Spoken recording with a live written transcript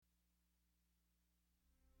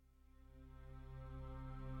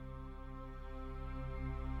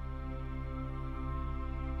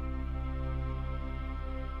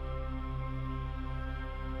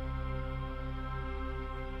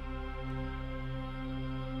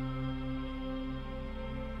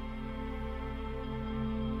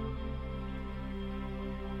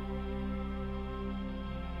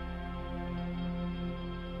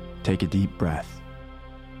Take a deep breath.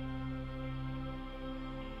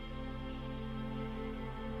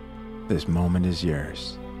 This moment is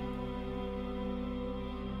yours.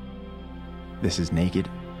 This is Naked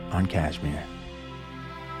on Cashmere.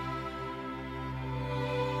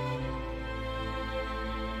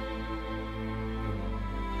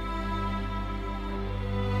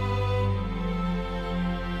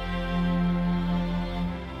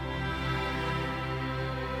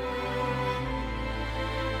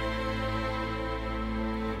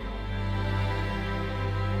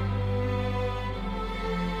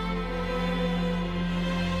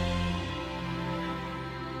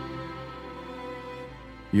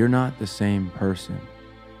 You're not the same person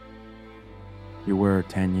you were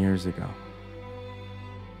 10 years ago,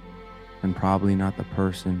 and probably not the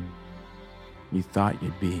person you thought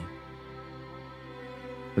you'd be.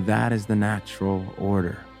 But that is the natural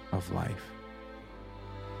order of life.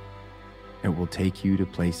 It will take you to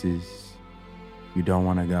places you don't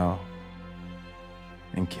want to go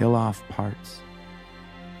and kill off parts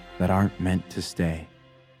that aren't meant to stay.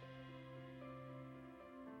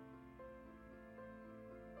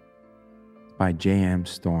 By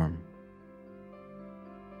JmStorm.